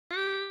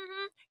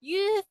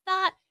You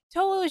thought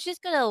Towa was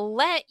just gonna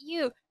let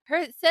you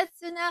hurt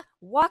Setsuna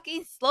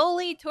walking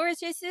slowly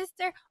towards your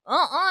sister?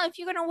 If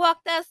you're gonna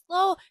walk that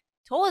slow,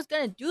 Towa's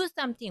gonna do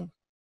something.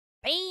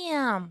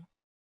 Bam!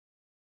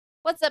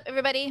 What's up,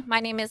 everybody? My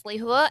name is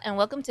Lehua, and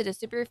welcome to the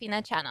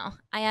Superfina Channel.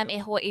 I am a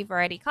Hawaii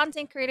variety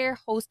content creator,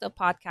 host of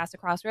podcasts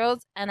across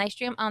roads, and I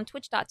stream on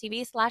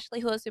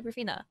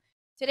twitch.tv/LehuaSuperfina.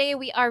 Today,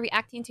 we are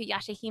reacting to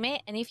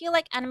Yashahime, and if you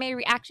like anime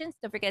reactions,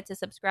 don't forget to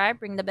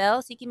subscribe, ring the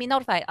bell, so you can be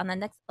notified on the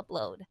next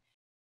upload.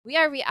 We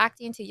are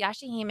reacting to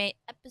Yashahime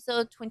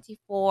episode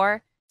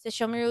 24,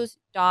 sesshomaru's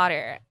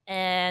daughter.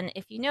 And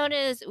if you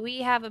notice,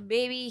 we have a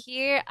baby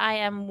here. I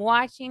am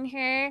watching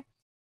her.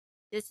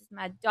 This is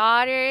my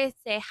daughter.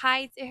 Say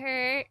hi to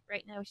her.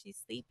 Right now she's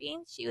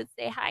sleeping. She would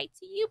say hi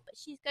to you, but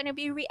she's going to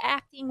be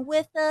reacting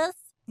with us.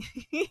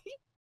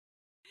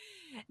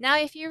 Now,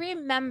 if you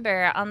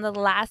remember on the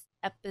last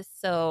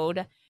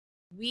episode,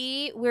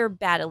 we were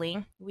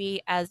battling.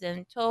 We, as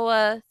in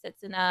Towa,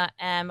 Setsuna,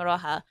 and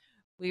Moroha,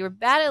 we were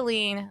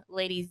battling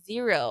Lady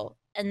Zero.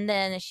 And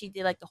then she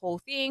did like the whole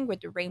thing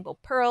with the rainbow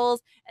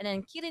pearls. And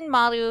then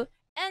Kirinmaru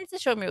and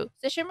sesshomaru.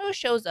 Sesshomaru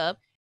shows up.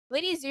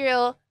 Lady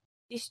Zero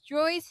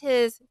destroys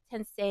his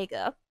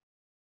tenseiga.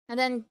 And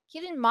then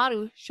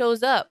Kirinmaru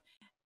shows up.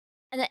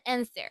 And it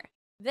ends there.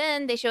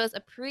 Then they show us a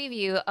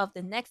preview of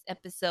the next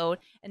episode.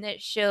 And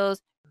it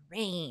shows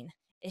rain.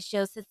 It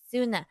shows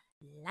Setsuna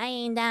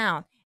lying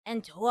down.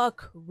 And Towa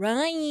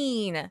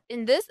crying.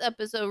 In this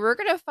episode, we're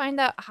going to find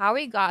out how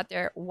we got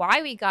there,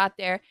 why we got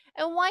there,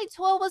 and why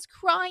Towa was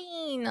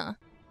crying.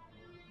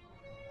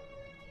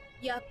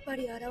 やっぱ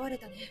り現れ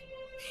たね。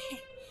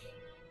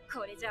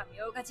これじゃ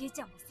明賀じいち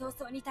ゃんも早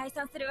々に退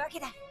散するわけ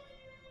だ。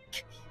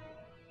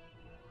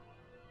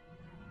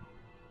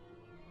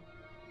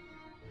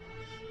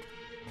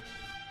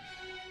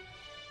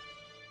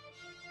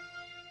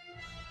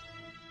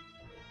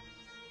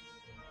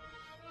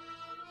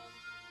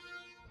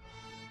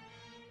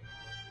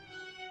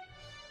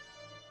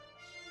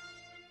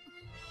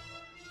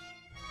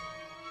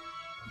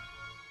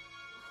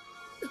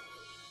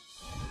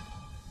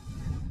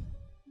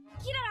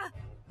キララ！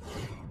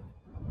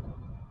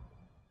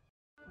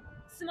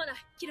すまない、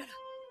キララ。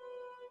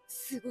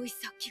すごい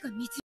殺気が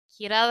密。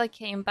Kirara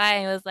came by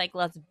and was like,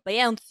 let's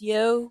bounce,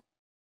 yo.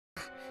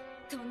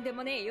 とんで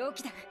もねえ陽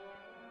気だ。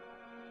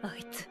あ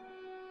いつ、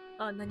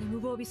あんなに無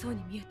防備そう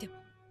に見えても、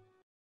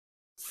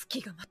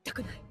隙が全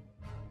くない。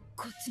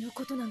こっちの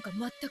ことなんか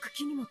全く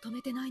気にも留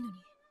めてないのに、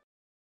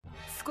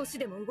少し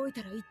でも動い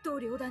たら一刀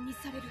両断に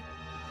される。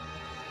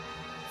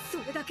そ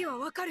れだけは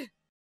わかる。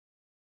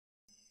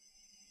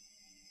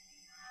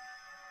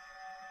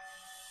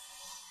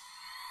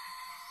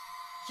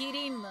キ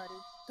リン丸、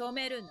止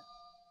めるな。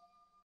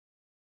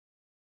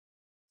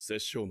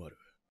殺生丸。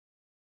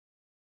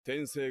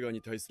天聖画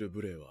に対する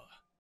無礼は、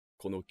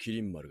このキ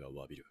リン丸が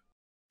詫びる。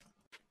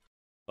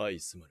愛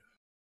すま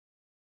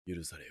ぬ。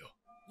許されよ。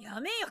や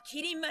めよ、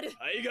キリン丸。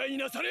大概に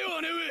なされよ、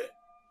姉上。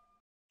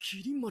キ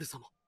リン丸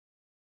様。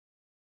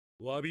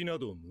詫びな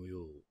ど無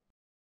用。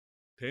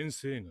天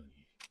聖画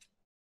に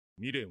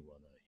未練は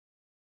ない。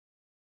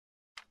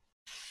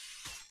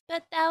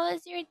But that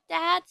was your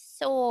dad's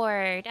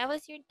sword. That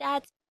was your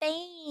dad's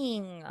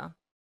thing.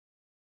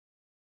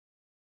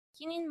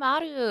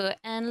 Kirinmaru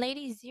and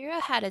Lady Zero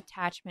had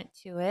attachment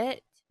to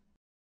it.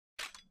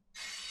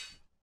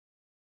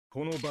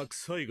 この爆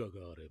災画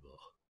があれば、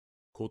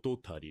こと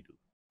足りる。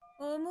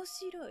面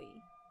白い。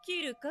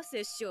切るか、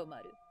殺生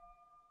丸。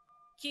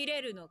切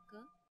れるのか、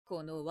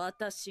この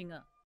私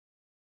が。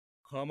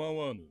構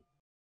わぬ。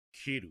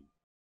切る。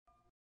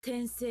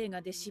天聖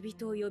画で死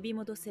人を呼び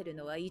戻せる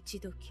のは一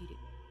度きり。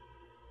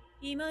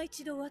今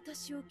一度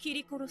私を切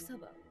り殺さ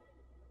ば、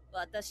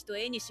私と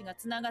縁が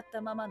つながった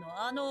ままの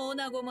あの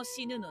女子も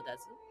死ぬのだ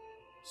ぞ。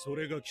そ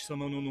れが貴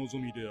様の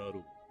望みであ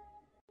ろう。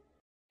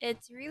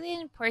It's really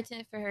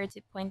important for her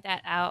to point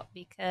that out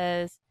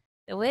because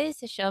the way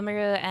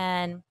sesshomaru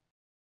and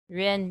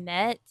Rin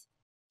met,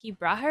 he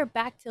brought her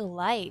back to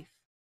life.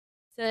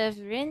 So if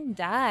Rin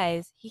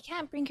dies, he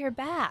can't bring her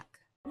back.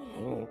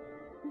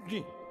 リ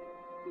ン、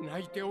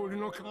泣いておる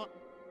のか？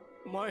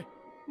お前、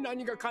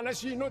何が悲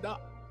しいのだ？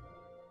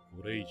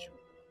これ以上、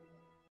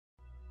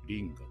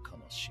リンが悲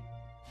しむ。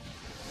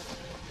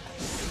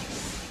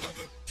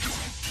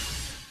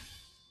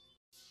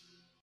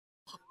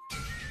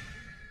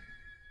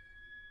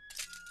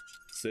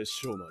殺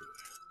生丸。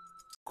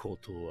断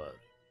る。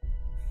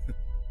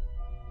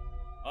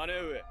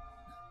姉上。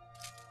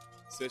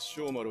殺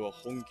生丸は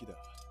本気だ。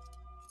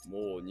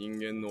もう人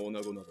間の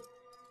女子など、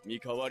身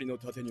代わりの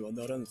盾には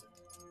ならんぞ。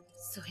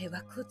それ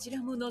はこち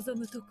らも望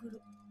むところ。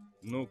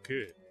の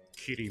け、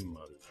キリン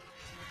丸。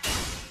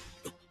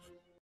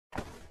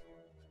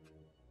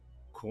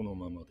この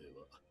ままで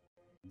は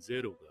ゼ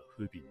ロが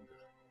不憫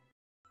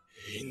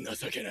だ。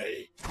情けな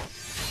い。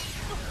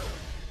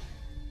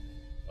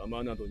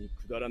玉などに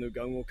くだらぬ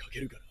願をかけ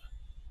るか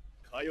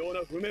ら、かよう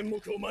な不面目を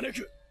招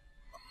く。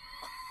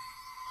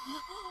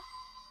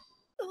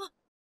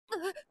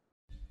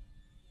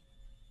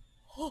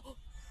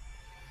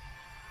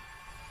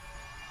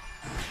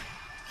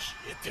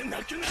消えて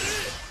なくなる。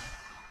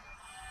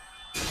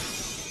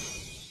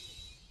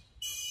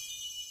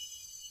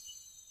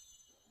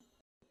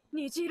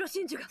虹色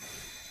真珠が。あ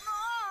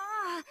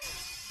あ、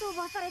飛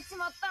ばされち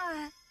まった。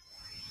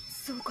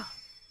そうか、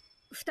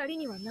二人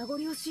には名残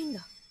惜しいん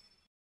だ。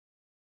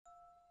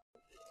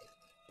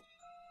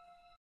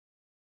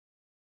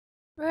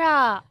Bruh,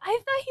 I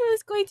thought he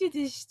was going to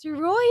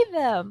destroy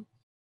them.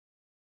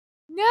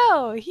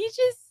 No, he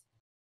just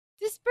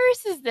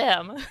disperses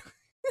them.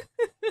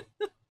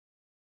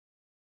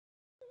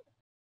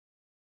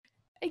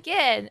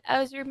 Again, I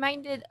was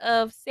reminded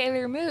of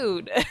Sailor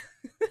Moon.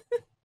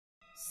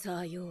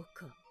 さよう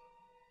か。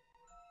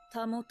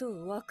たもと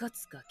を分か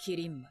つか、キ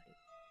リン丸。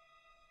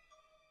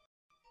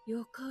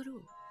よかろ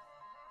う。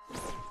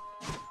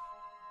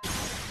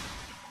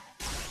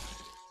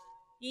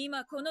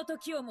今この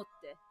時をもっ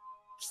て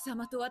貴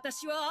様と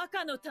私は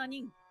赤の他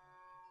人。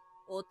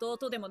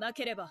弟でもな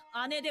ければ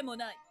姉でも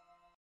ない。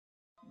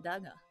だ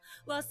が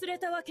忘れ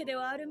たわけで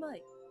はあるま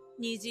い。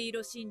虹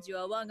色真珠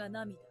は我が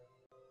涙。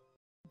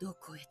ど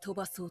こへ飛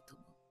ばそうと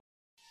も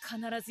必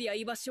ずや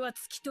居場所は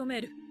突き止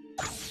める。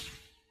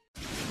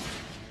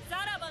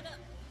さらばだ。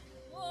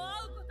もう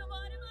会うことも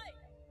あるまい。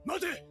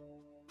待て、姉上。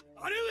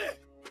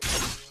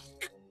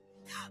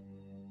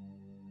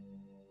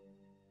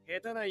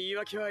下手な言い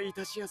訳はい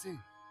たしやせん。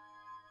貴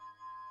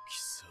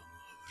様は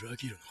裏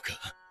切るの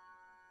か。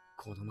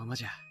このまま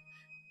じゃ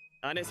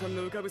姉さん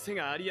の浮かぶ背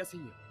がありやせ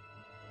んよ。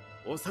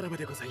おさらば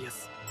でございや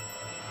す。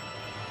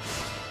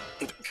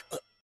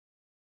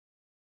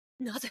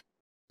なぜ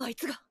あい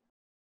つが。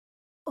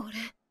あれ、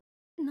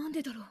なん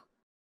でだろう。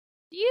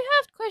 Do you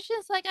have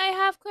questions like I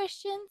have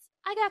questions?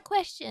 I got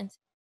questions.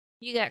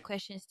 You got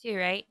questions too,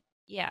 right?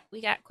 Yeah,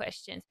 we got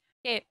questions.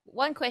 Okay,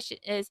 one question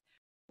is,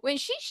 when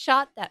she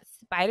shot that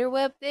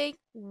spiderweb thing,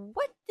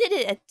 what did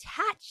it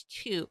attach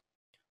to?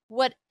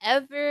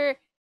 Whatever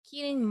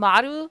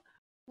Kirinmaru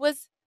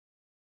was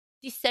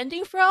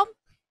descending from?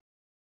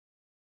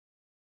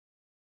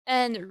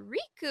 And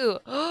Riku,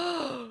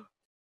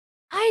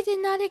 I did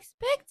not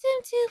expect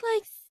him to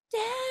like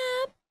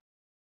stab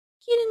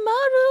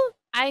Kirinmaru.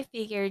 I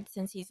figured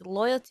since he's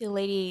loyal to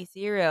Lady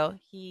Zero,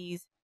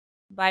 he's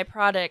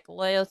byproduct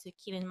loyal to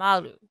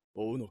Kirinmaru.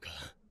 追うの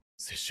か、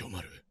殺生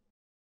丸。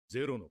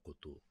ゼロのこ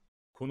と、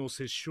この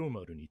殺生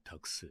丸に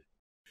託せ。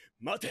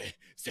待て、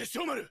殺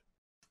生丸。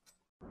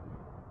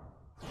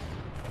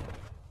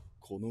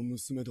この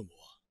娘どもは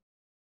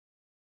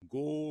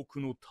5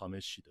億の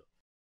試しだ。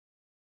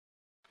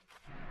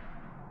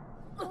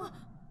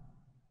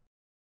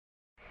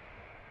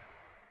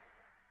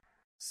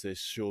殺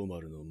生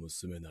丸の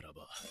娘なら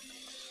ば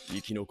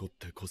生き残っ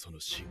てこその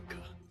進化。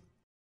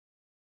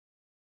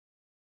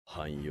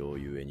汎用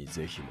ゆえに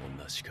是非も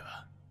なし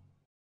か。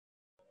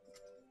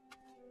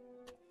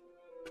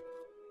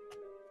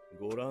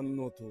ご覧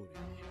の通り、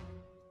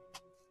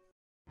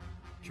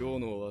今日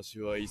のわし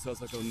はいさ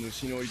さか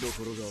虫の居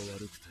所が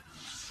悪くてな。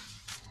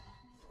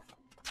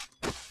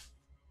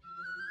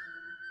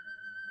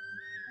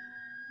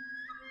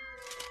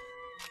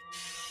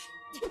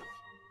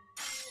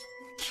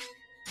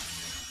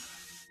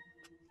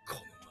こ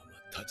のまま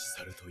立ち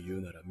去るとい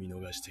うなら見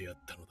逃してやっ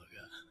たのだ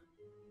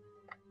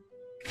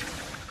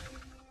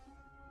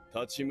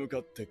が、立ち向か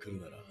ってく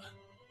るなら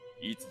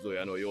いつぞ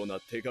やのよう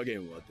な手加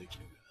減はでき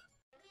るが、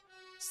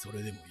そ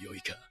れでもよ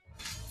いか。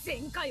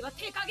前回は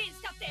手加減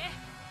したって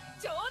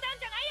冗談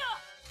じゃない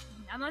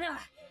よ。なものはは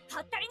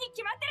ったりに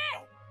決まってる。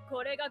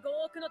これが5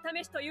億の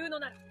試しというの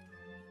なら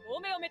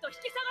おめおめと引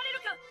き下がれ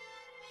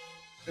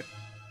る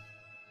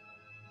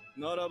か。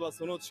ならば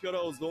その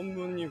力を存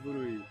分に振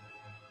るい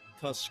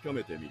確か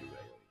めてみるがよ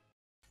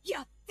い。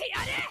やって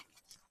やる。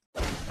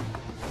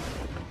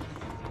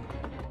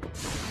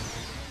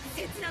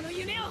刹那の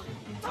夢を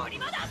取り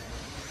戻す。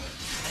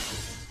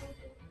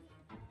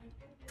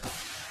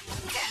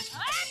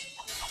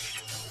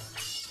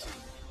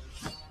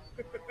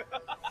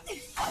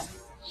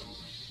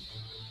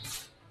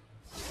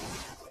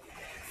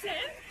旋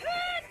風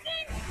陣。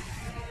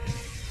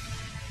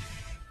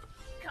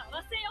か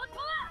わせよと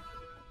は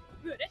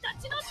俺た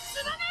ちの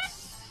ツバメ。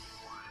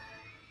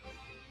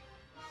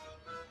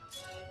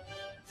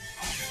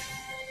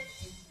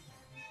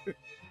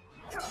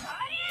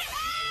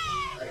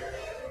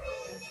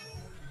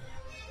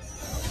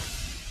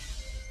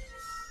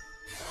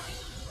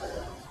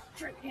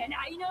くれ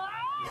ないの。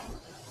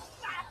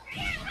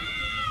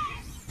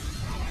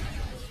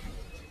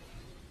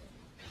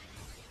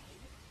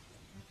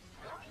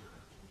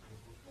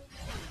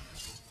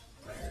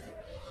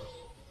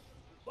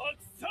爆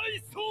砕走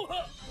破。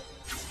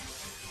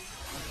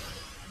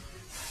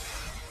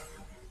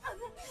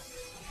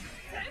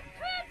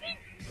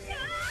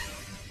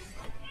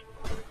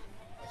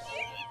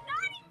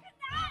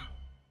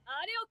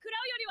あれを食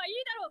らうよりはいい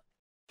だろう。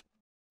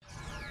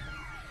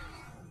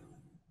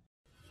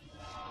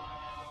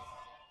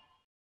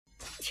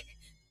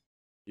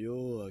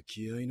要は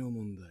気合の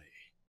問題。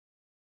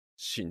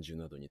真珠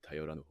などに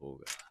頼らぬ方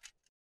が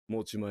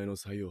持ち前の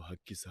才を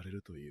発揮され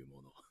るという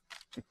もの。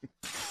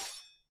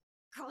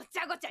ごち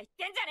ゃごちゃ言っ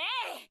てんじゃね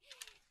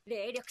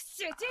霊力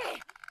集中、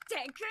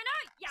天空の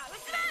ヤウ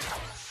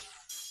ス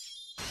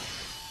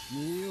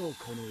見よう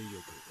この威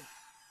力。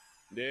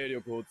霊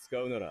力を使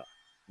うなら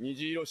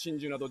虹色真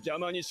珠など邪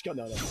魔にしか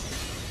ならない。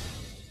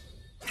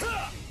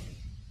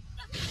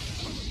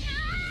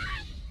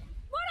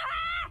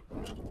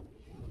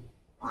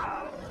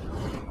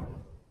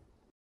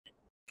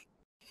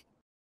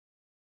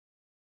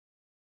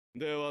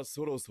では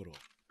そろそろ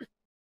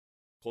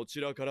こち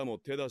らからも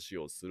手出し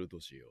をすると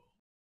しよう。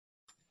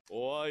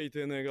お相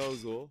手願う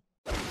ぞ。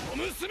お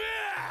娘！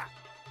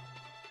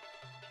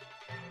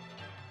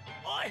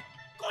おい、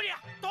こりゃ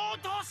とう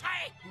とうさ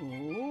え。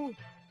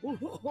お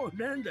お、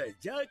なんだ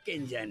邪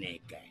剣じゃ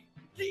ねえか。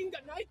リンが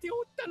泣いて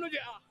おったのじ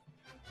ゃ。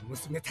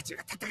娘たち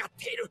が戦っ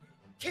ている。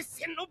決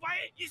戦の場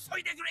へ急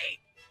いでくれ。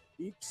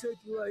行き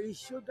先は一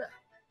緒だ。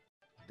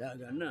だ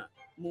がな、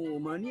もう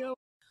間に合う。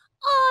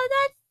Oh,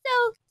 that's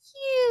so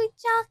cute.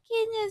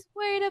 Jockin is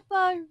worried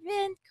about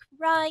Rin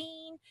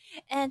crying,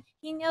 and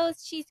he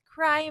knows she's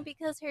crying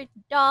because her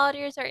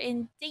daughters are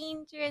in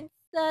danger and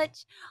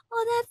such.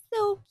 Oh, that's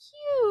so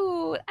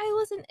cute. I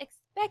wasn't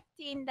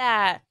expecting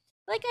that.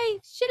 Like, I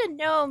should have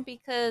known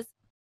because,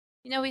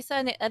 we saw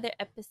in the other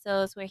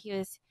episodes where he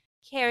was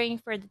caring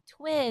for the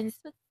twins,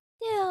 but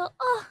still,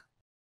 oh,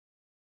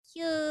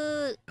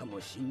 cute. かも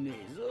しんね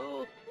え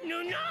ぞ。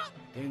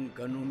天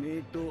下の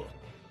名刀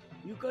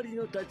ゆかり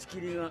の断ち切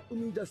りが生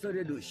み出さ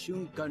れる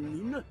瞬間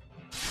にな。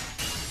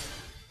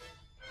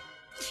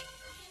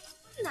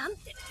なん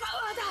てパ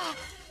ワーだ。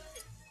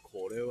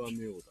これは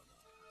妙だな。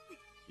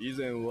以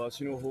前わ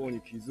しの方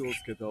に傷を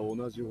つけた同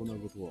じ女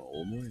子とは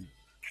思えぬ。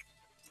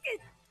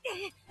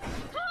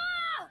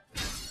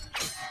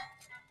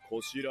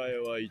こしらえ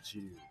は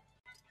一流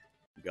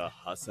が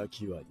刃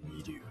先は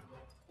二流。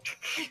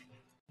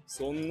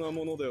そんな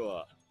もので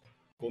は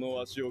この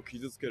わしを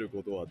傷つける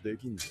ことはで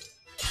きんぞ。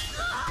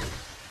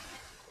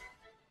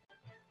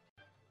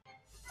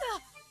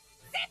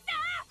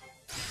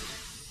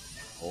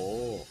お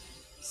お、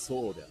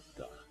そうであっ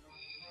た。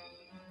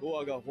ト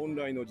ワが本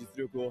来の実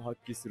力を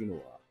発揮するの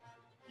は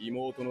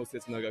妹の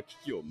刹那が危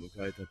機を迎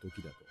えた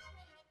時だと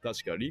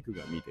確かリク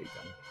が見ていた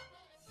な。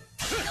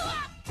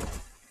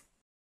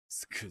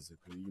つくづ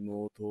く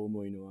妹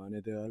思いの姉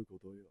であるこ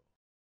とよ。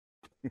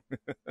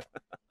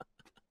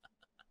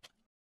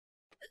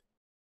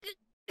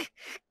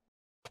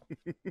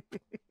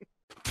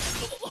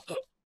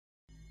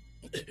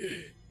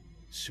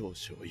少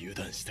々油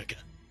断したか。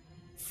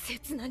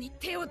刹那に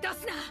手を出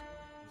すな。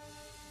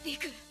リ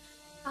ク、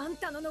あん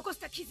たの残し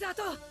た傷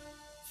跡使わ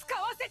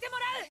せても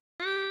らう。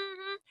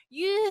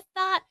You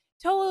thought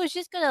Towa was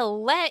just gonna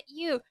let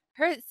you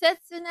hurt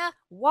Setsuna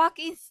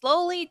walking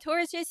slowly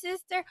towards your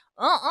sister?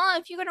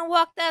 If you're gonna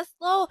walk that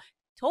slow,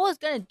 Towa's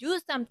gonna do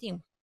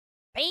something.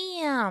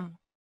 Bam!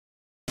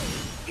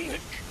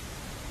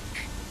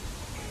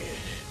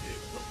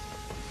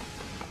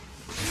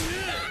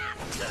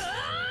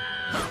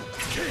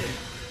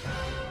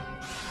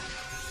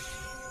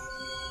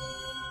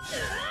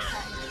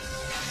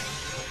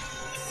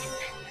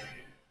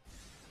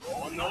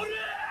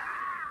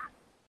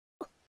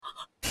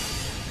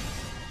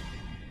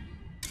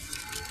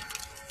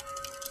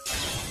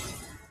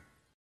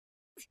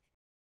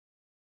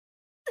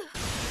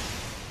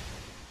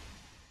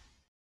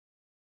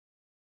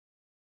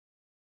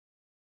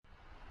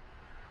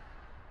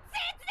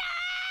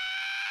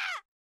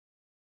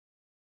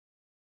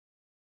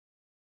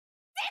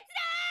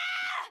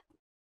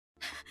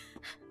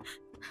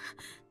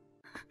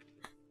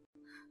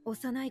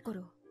幼い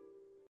頃、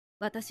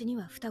私に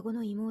は双子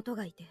の妹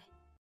がいて、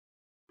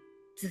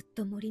ずっ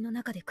と森の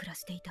中で暮ら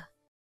していた。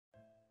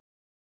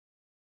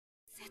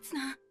刹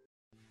那、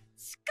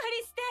しっか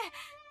りして、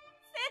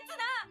刹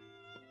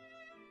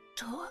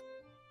那。とは、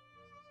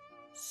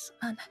す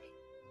まない。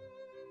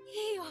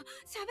いいよ、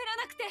喋ら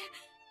なくて。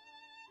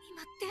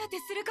今手当て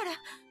するから。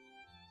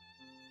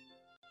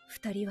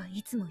二人は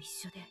いつも一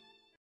緒で、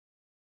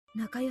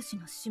仲良し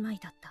の姉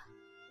妹だった。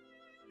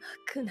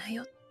泣くな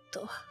よ、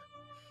とは。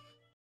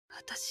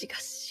私が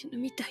死ぬ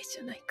みたいじ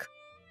ゃないか。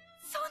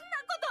そんなこ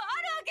とあ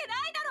るわけ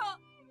ないだろ。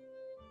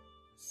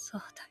そ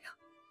うだよ、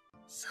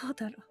そう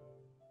だろ。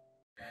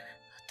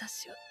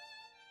私はこ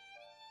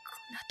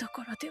んなと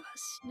ころでは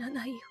死な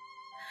ないよ。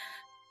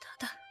た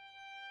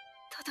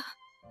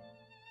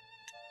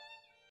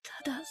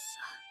ださ、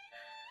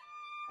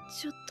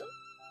ちょっと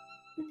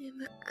眠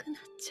くな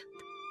っちゃっ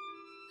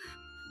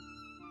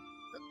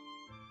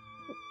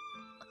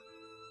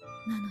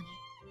た。なのに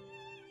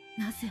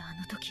なぜあ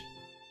の時。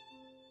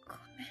ご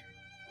めん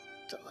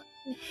と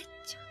姉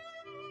ちゃん。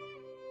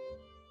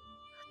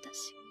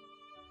私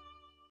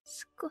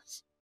少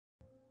し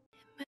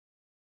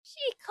She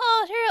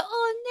called her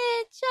own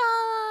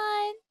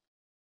Ne-chan!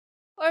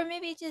 Or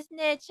maybe just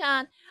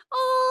Ne-chan.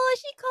 Oh,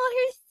 she called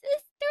her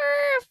sister!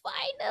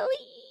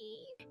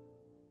 Finally!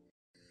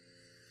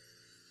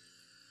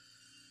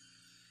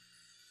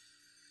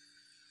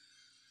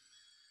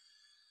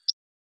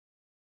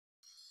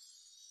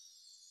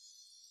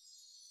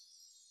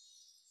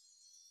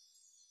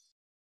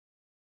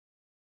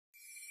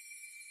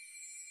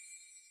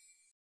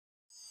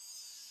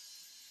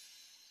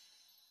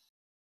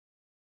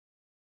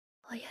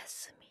 おや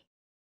すみ。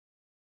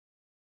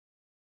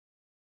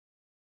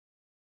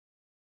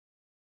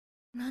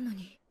なの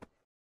に、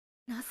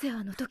なぜ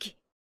あの時、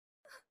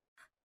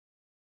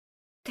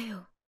手を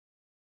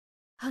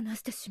離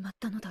してしまっ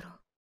たのだろう。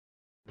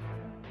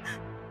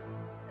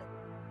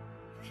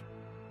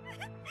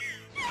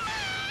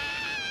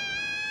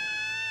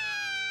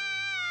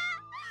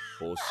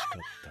惜しかっ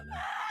たな。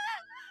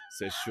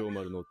殺生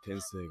丸の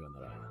天聖画な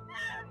ら、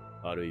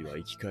あるいは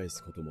生き返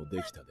すことも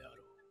できたであろ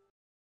う。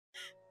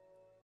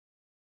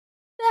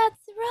That's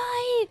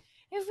right!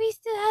 If we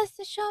still had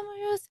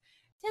Sesshomaru's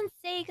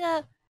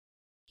tenseiga,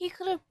 he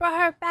could have brought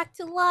her back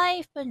to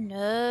life, but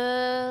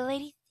no,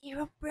 Lady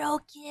Zero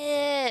broke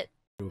it!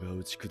 が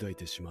打ち砕い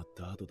てしまっ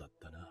た後だっ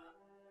たな。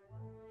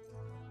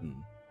う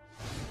ん。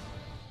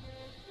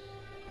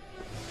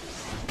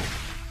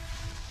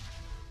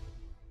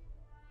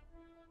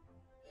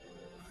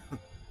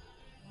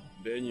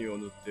紅を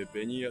塗って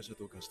紅ヤシャ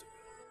と化したか。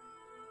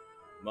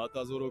ま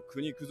たぞろ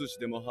国崩し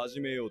でも始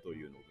めようと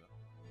いうのか。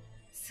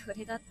そ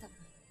れだったら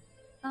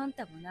あん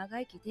たも長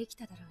生きでき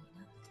ただろ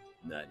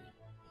うな。何？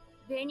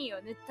紅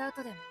を塗った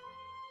後でも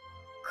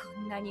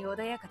こんなに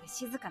穏やかで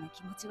静かな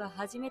気持ちは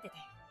初めてだ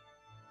よ。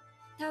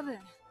多分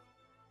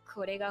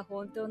これが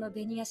本当の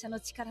紅ヤシャの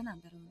力な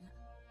んだろう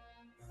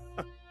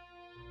な。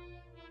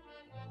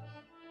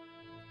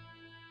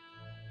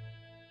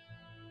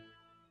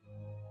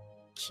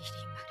キリン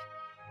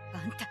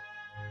丸、あんたこ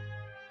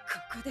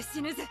こで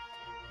死ぬぜ。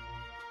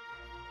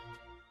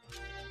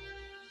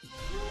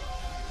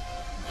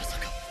まさ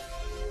か。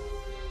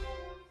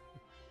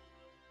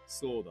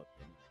そうだっ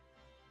たな。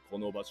こ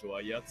の場所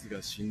は奴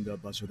が死んだ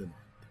場所でもあ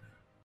った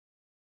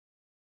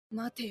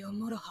な。待てよ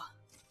モロハ。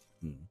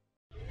うん。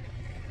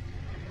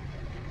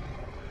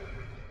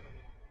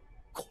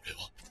これ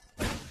は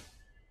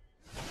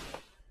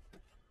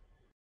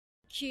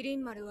キリ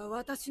ン丸は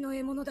私の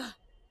獲物だ。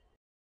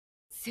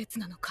刹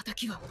那の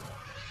仇は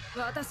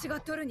私が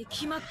取るに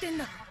決まってん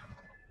だ。よ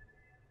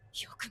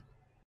く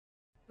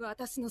も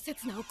私の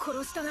刹那を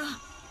殺したな。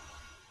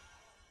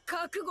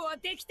覚悟は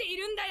できてい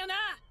るんだよな、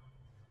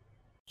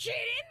キリン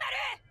丸。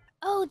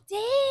 Oh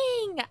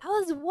dang! I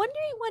was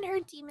wondering when her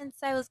demon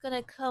side was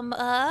gonna come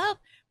up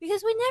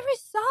because we never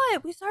saw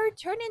it. We saw her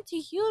turn into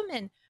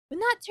human, but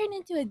not turn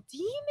into a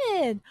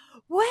demon.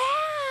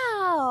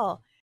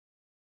 Wow!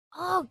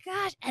 Oh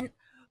gosh, and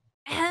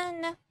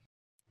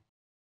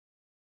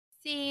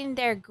seeing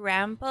their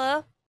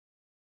grandpa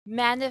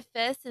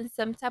manifest in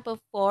some type of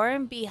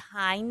form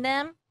behind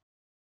them.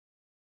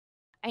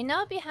 I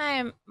know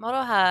behind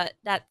Moroha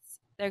that's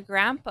their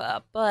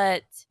grandpa,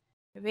 but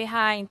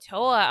behind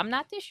Towa, I'm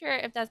not too sure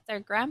if that's their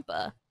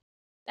grandpa.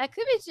 That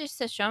could be just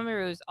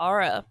Sesshomaru's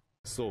aura.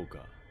 そう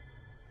か。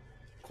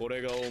こ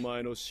れがお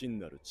前の真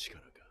なる力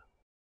か。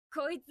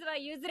こいつは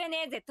譲れ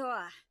ねえぜト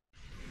ワ。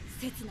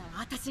刹那は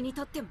私に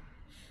とっても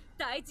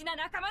大事な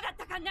仲間だっ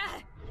たかんな。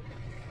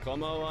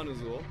構わぬ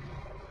ぞ。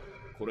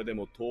これで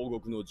も東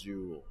国の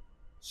獣王、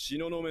東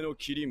雲の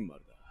麒麟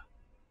丸だ。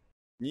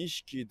2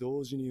匹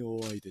同時に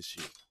お相手し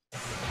よう。お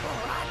あつ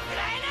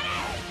らえな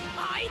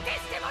れ、相手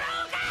してもら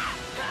おうか。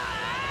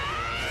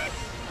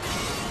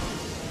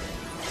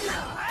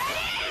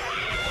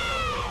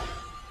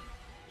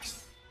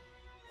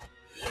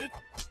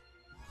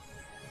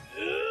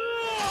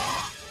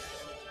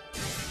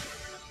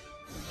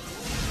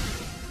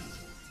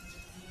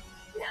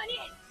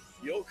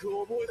よく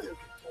覚えてお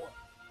けとは。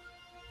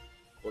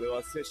これ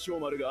は殺生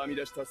丸が編み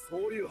出した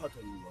総流派と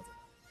いう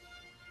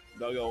技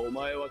だ。だがお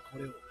前はこ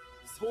れを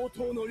相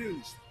当の流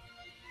にした。こ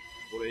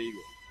れ以後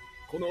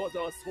この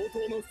技は相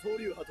当の総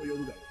流派と呼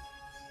ぶがよい。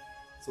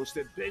そし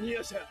て紅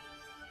ヤシャ、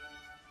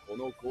こ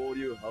の光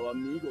流派は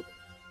見事だ。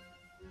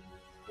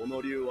こ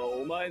の竜は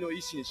お前の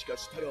意志にしか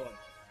従わない。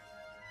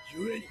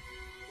故に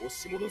押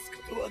し戻すこ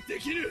とはで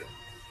きる。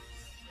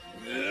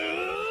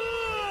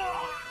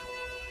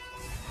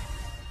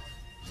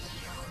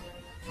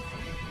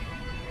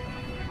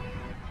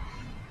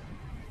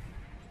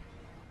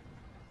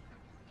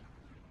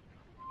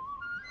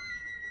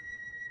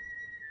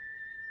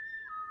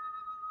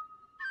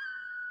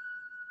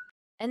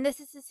And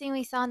this is the scene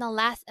we saw in the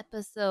last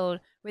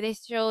episode where they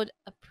showed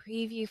a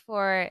preview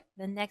for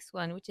the next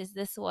one, which is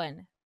this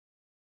one.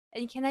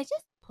 And can I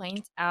just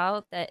point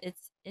out that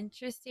it's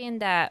interesting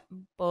that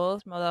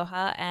both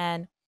Moroha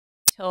and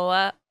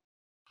Towa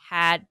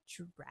had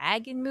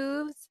dragon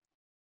moves?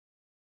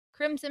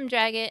 Crimson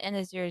Dragon and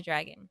Azure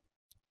Dragon.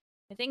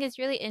 I think it's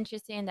really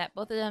interesting that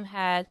both of them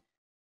had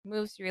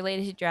moves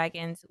related to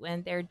dragons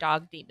when they're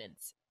dog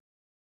demons.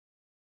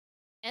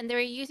 And they were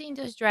using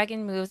those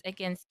dragon moves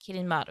against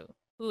Kirinmaru,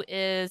 who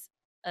is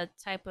a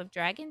type of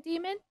dragon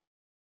demon,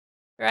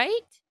 right?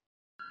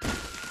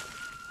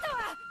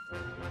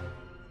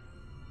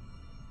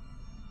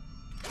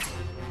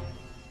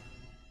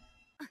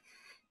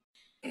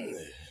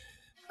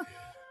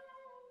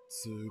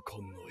 痛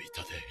恨の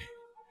痛手。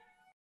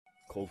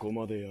ここ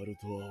までやる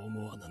とは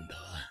思わなんだ。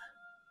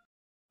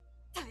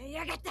耐え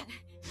やがった。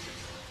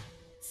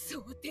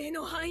想定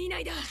の範囲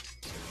内だ。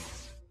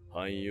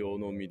汎用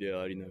の身で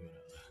ありながら、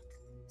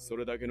そ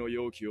れだけの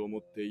容器を持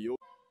ってよ。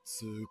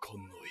痛恨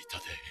の痛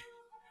手。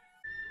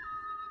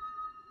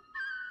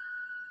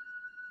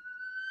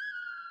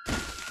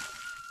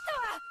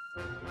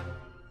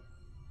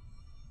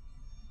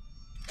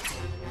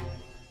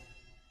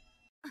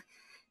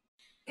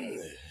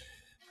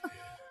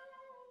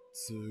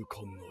痛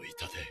恨の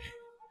痛手。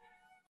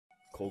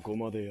ここ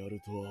までや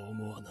るとは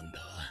思わなんだ。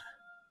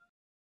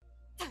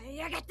耐え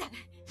やがった。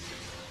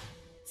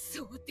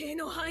想定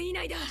の範囲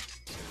内だ。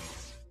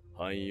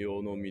汎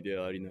用の身で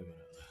ありながら、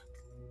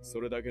そ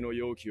れだけの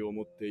容器を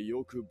持って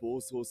よく暴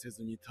走せ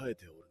ずに耐え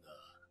ておる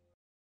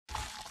な。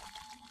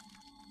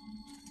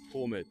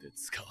褒めて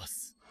使わ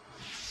す。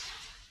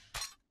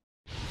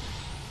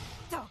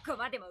どこ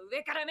までも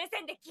上から目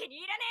線で気に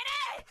入らね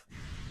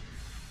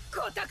え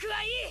な。ごたく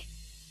はいい。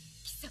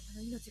貴様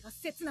の命が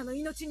刹那の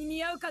命に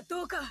見合うか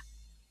どうか、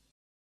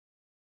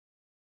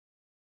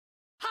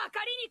計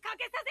りにか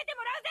けさせて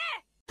もらうぜ。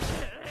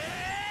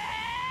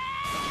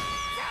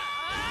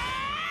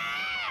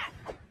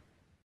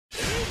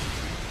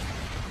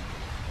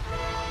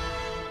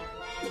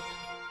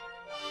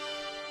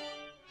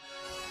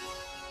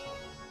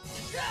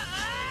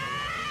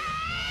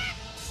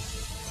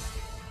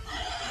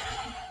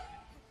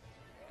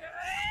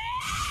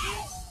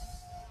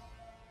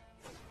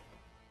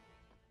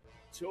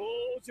頂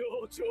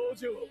上頂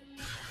上、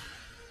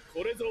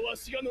これぞわ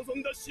しが望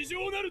んだ至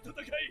上なる戦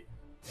い。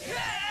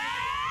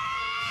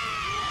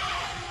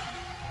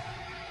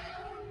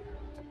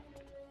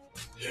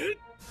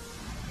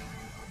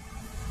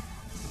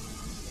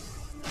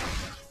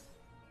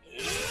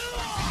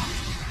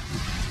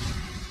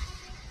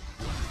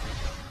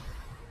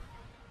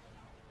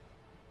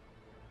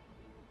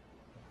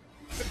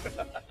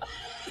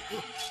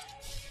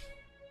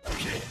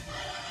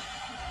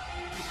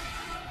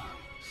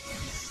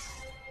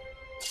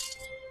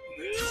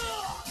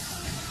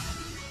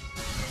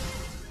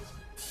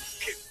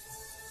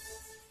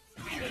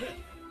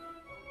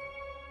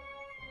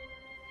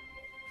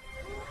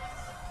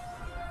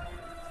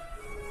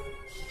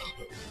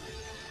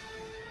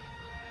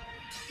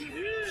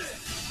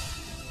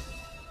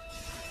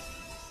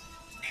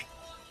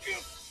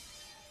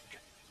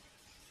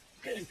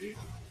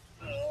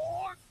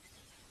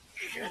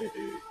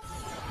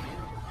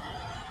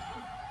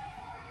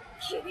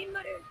キリン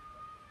丸、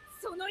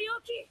その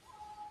容器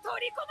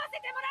取り込ませ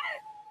て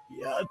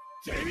もらう。やっ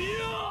てみよ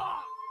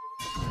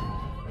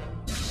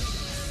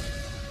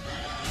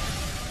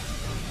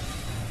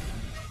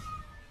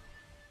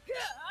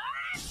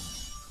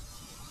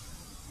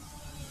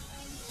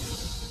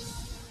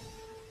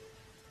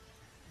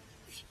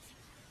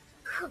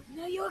こん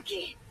な容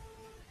器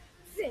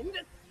全部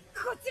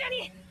こちら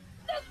に。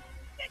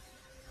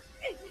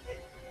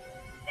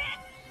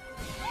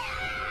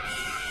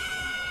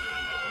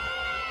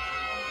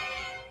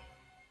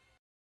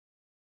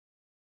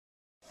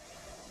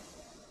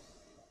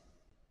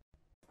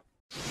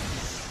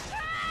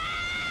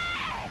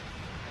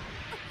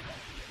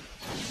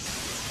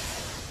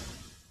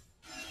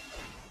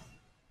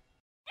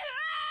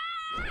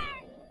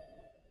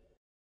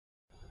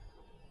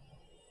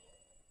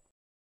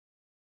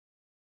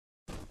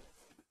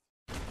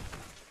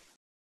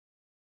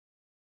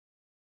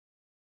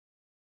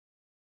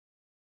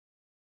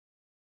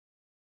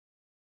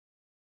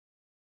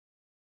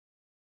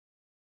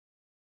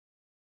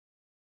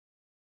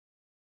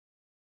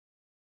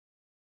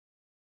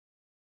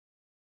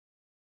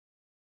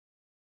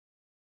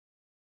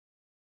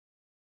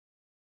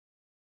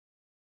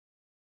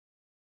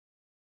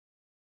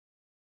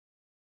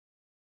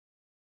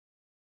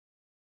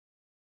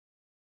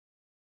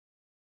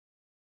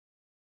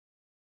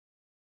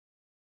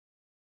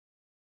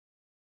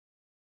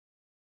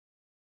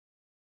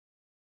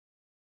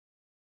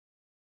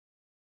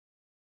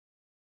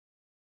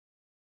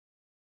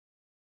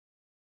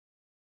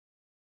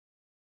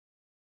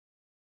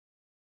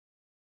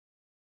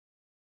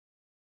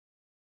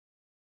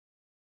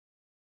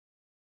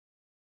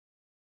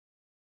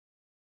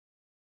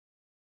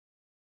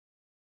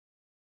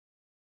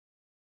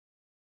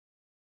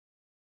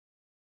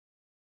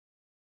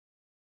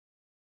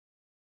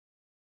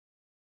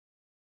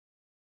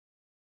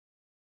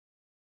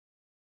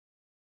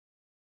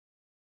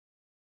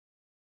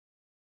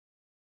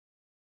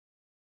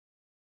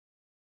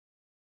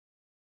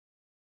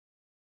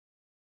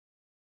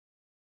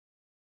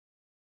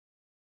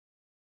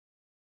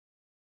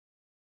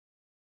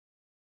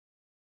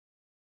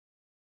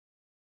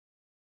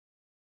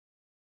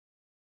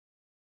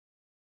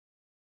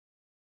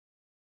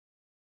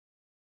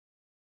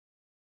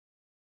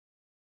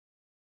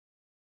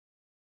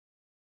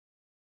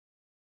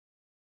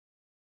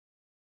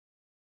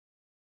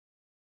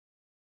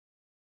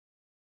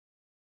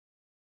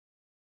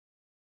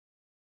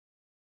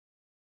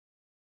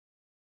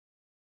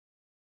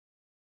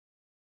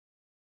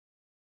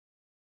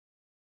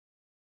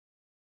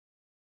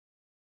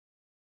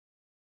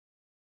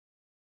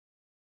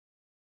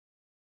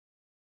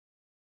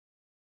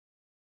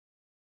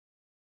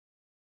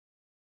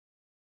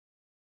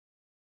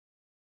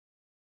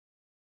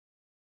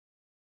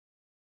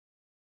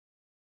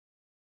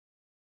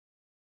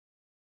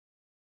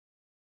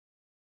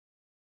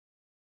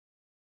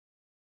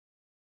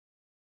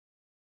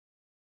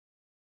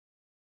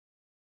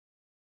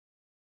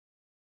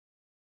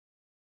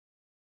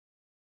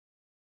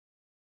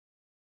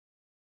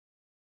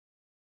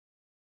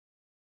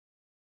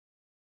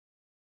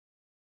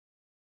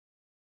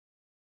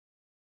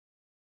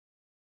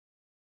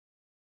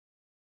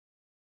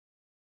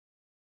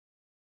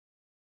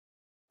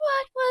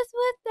was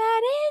with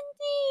that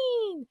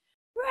ending?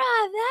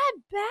 Bruh, that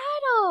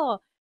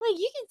battle! Like,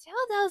 you can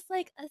tell that was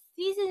like a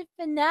season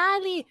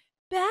finale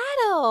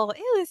battle.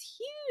 It was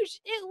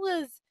huge. It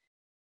was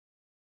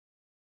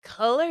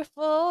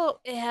colorful.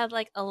 It had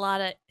like a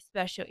lot of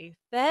special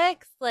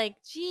effects. Like,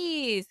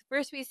 geez.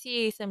 First, we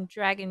see some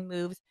dragon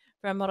moves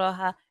from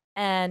Moroha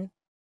and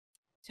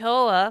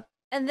Towa.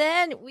 And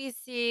then we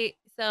see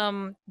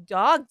some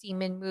dog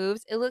demon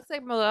moves. It looks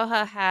like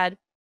Moroha had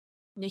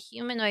the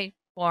humanoid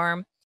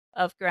form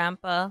of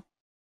Grandpa,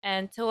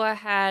 and Towa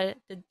had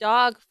the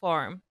dog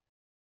form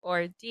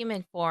or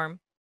demon form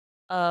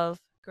of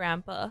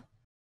Grandpa.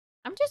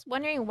 I'm just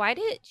wondering, why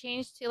did it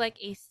change to like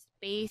a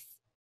space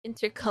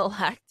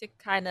intergalactic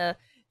kind of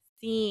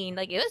scene?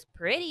 Like, it was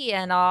pretty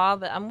and all,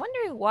 but I'm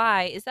wondering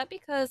why. Is that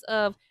because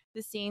of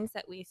the scenes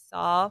that we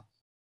saw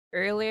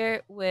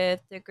earlier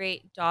with the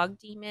great dog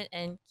demon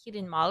and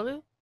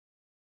Kirinmaru?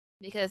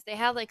 Because they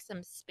have like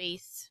some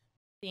space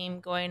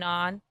theme going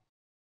on.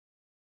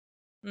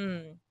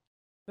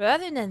 But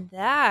other than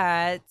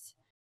that,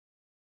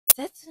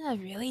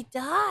 Setsuna really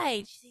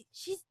died.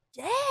 She's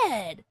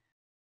dead.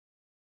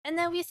 And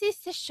then we see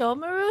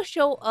Sesshomaru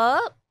show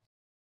up,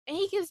 and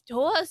he gives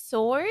Towa a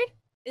sword.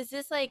 Is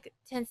this like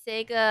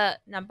Tenseiga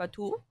number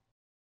 2?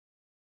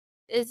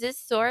 Is this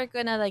sword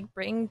gonna like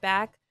bring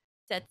back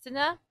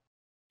Setsuna?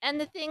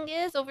 And the thing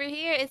is, over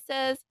here it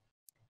says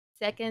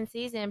second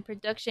season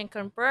production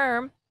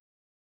confirmed.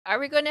 Are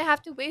we gonna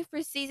have to wait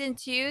for season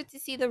 2 to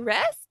see the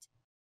rest?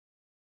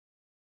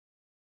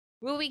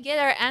 Will we get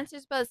our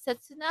answers about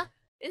Setsuna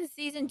in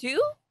season 2?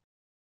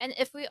 And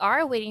if we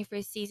are waiting for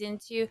season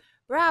 2,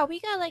 bro, we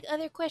got like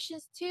other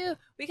questions too.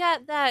 We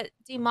got that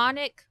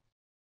demonic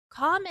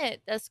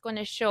comet that's going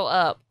to show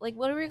up. Like,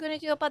 what are we going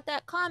to do about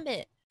that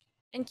comet?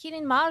 And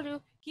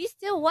Kirinmaru, he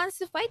still wants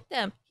to fight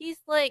them. He's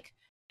like,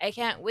 I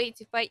can't wait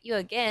to fight you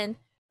again.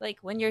 Like,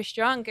 when you're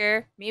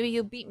stronger, maybe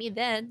you'll beat me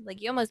then.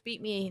 Like, you almost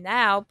beat me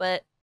now,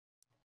 but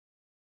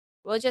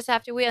we'll just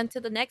have to wait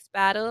until the next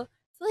battle.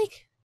 It's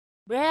like,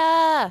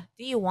 bruh,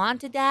 do you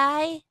want to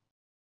die?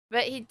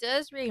 But he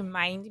does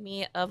remind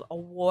me of a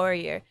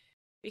warrior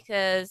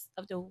because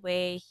of the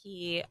way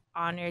he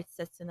honored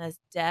Setsuna's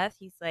death.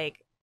 He's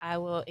like, I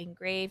will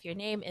engrave your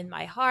name in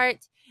my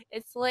heart.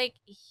 It's like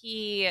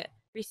he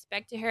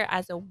respected her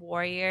as a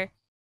warrior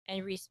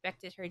and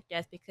respected her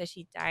death because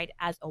she died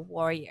as a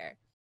warrior.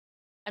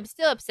 I'm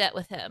still upset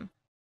with him,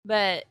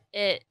 but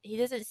he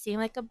doesn't seem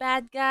like a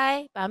bad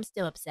guy, but I'm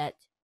still upset.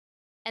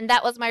 And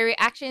that was my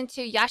reaction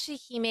to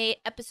Yashahime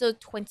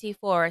episode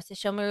 24,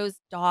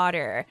 Sesshomaru's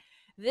daughter.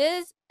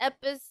 This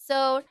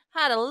episode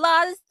had a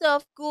lot of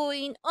stuff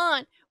going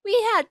on. We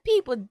had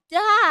people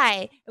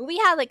die, and we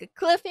had like a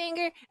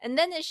cliffhanger, and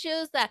then it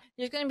shows that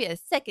there's going to be a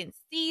second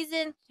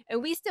season,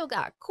 and we still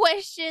got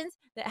questions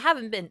that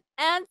haven't been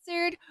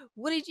answered.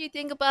 What did you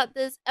think about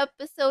this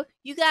episode?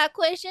 You got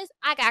questions?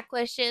 I got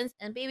questions,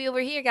 and baby over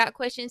here got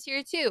questions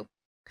here too.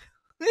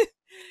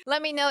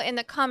 Let me know in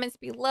the comments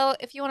below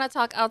if you want to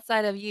talk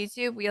outside of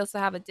YouTube. We also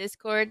have a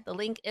Discord. The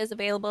link is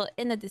available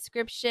in the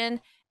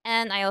description.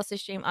 And I also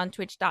stream on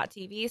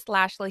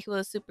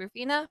twitch.tv/Lehua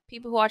Superfina.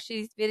 People who watch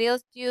these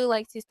videos do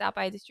like to stop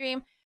by the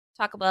stream,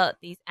 talk about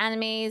these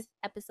animes,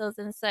 episodes,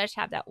 and such,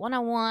 have that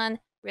one-on-one,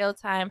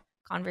 real-time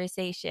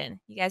conversation.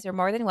 You guys are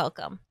more than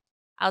welcome.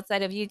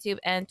 Outside of YouTube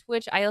and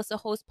Twitch, I also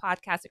host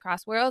podcasts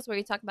across worlds where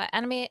we talk about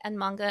anime and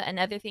manga and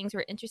other things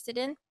we're interested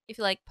in. If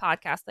you like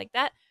podcasts like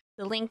that,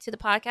 the link to the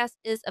podcast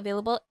is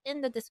available in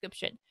the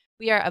description.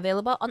 We are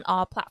available on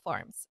all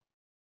platforms.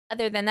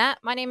 Other than that,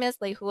 my name is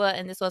Lehua,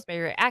 and this was my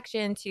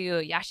reaction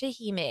to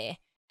Yashahime,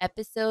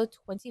 episode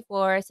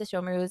 24,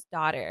 Sesshomaru's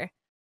daughter.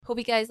 Hope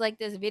you guys like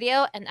this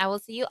video, and I will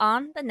see you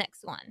on the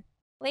next one.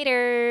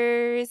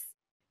 Laters!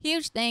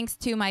 Huge thanks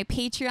to my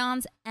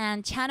Patreons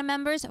and channel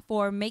members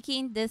for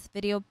making this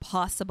video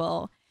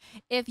possible.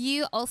 If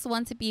you also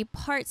want to be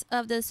part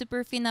of the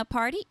Superfina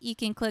party, you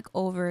can click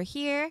over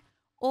here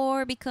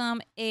or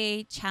become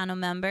a channel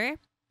member.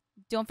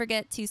 Don't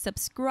forget to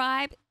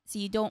subscribe so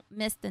you don't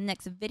miss the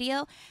next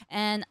video.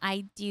 And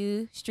I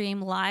do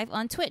stream live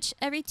on Twitch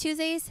every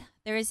Tuesdays,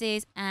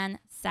 Thursdays, and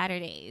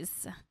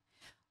Saturdays.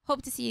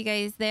 Hope to see you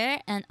guys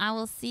there, and I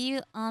will see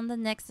you on the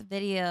next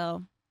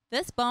video.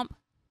 Fist bump.